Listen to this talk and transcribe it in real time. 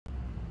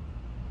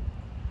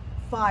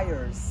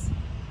Fires,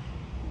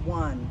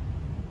 1.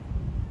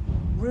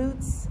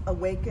 Roots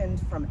awakened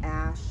from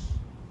ash,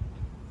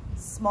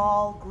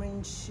 small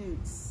green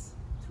shoots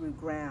through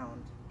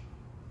ground,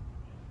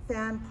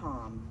 fan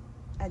palm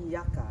and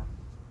yucca.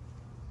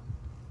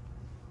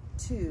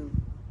 2.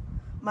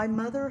 My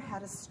mother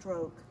had a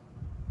stroke,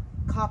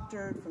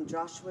 coptered from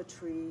Joshua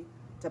Tree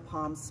to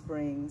Palm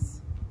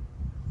Springs.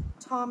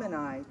 Tom and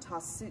I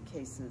tossed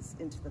suitcases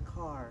into the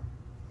car.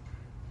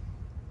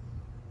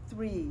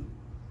 3.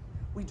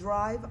 We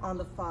drive on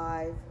the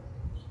 5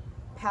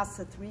 past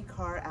a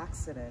 3-car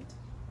accident.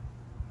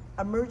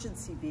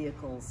 Emergency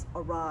vehicles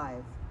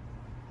arrive.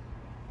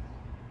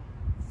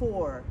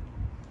 4.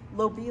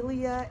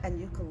 Lobelia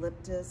and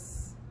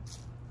eucalyptus,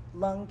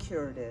 lung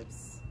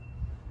curatives.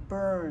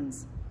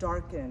 Burns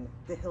darken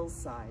the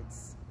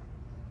hillsides.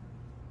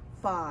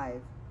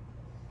 5.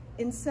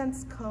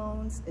 Incense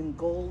cones in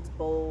gold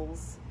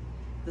bowls,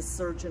 the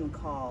surgeon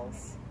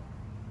calls.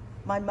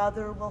 My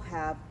mother will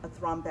have a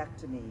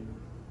thrombectomy.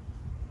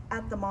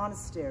 At the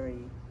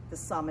monastery, the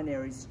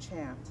seminaries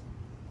chant.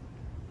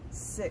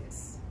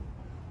 6.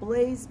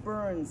 Blaze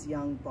burns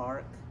young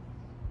bark,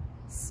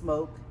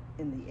 smoke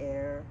in the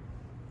air.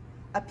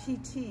 A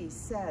PT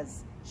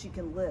says she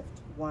can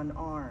lift one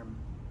arm.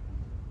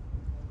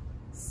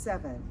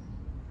 7.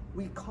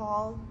 We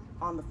call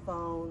on the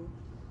phone,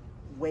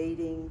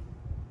 waiting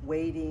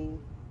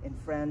in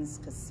friend's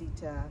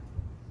casita.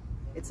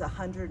 It's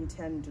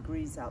 110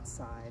 degrees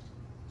outside.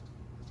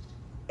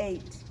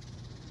 8.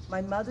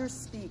 My mother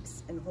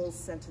speaks in whole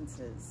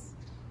sentences,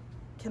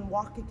 can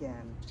walk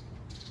again,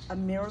 a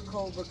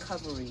miracle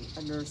recovery,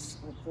 a nurse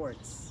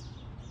reports.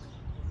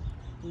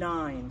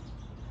 9.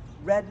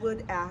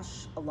 Redwood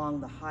ash along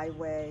the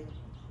highway,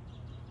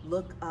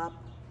 look up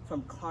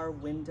from car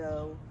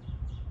window,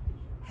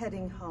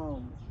 heading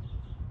home,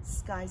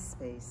 sky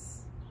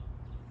space.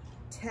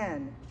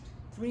 10.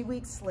 3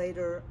 weeks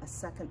later, a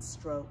second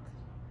stroke.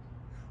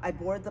 I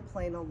board the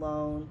plane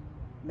alone,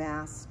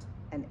 masked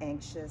and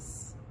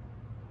anxious,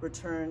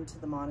 return to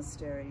the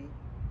monastery.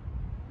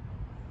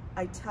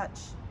 I touch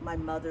my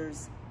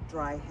mother's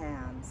dry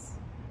hands.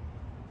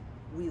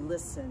 We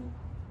listen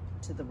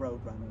to the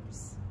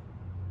roadrunners.